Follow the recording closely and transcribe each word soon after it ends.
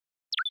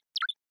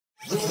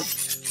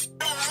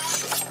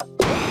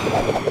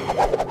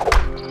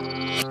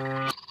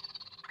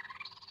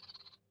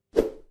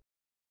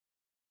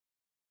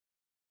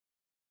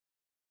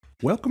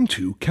Welcome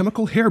to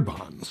chemical hair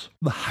bonds,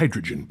 the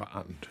hydrogen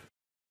bond.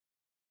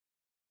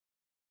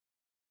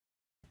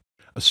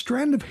 A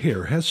strand of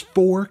hair has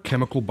 4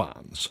 chemical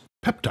bonds: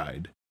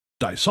 peptide,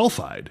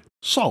 disulfide,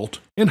 salt,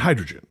 and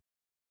hydrogen.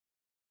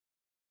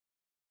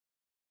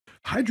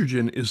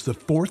 Hydrogen is the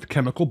 4th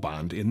chemical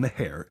bond in the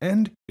hair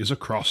and is a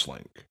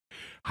crosslink.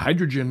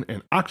 Hydrogen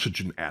and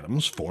oxygen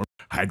atoms form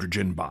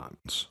hydrogen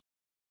bonds.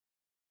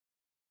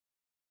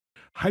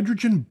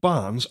 Hydrogen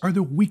bonds are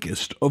the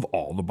weakest of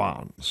all the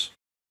bonds.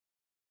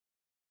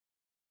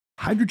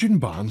 Hydrogen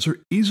bonds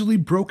are easily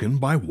broken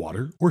by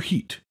water or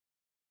heat.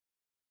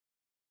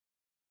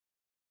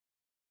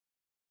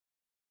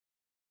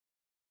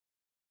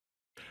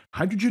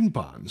 Hydrogen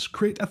bonds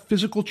create a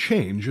physical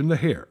change in the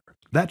hair.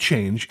 That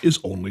change is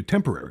only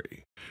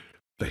temporary.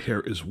 The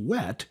hair is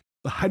wet,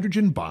 the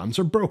hydrogen bonds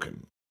are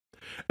broken.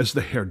 As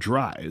the hair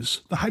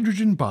dries, the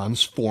hydrogen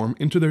bonds form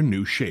into their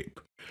new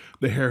shape.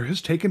 The hair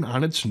has taken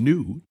on its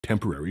new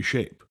temporary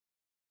shape.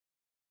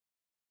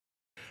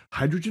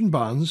 Hydrogen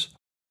bonds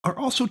are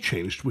also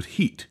changed with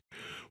heat.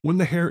 When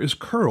the hair is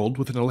curled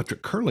with an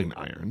electric curling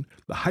iron,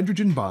 the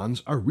hydrogen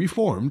bonds are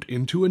reformed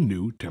into a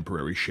new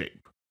temporary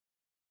shape.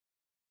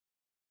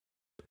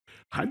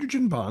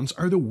 Hydrogen bonds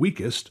are the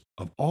weakest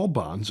of all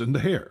bonds in the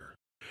hair.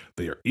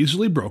 They are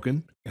easily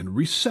broken and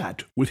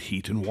reset with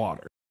heat and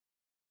water.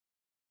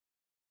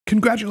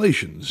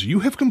 Congratulations, you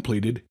have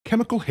completed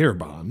chemical hair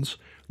bonds,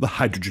 the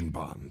hydrogen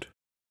bond.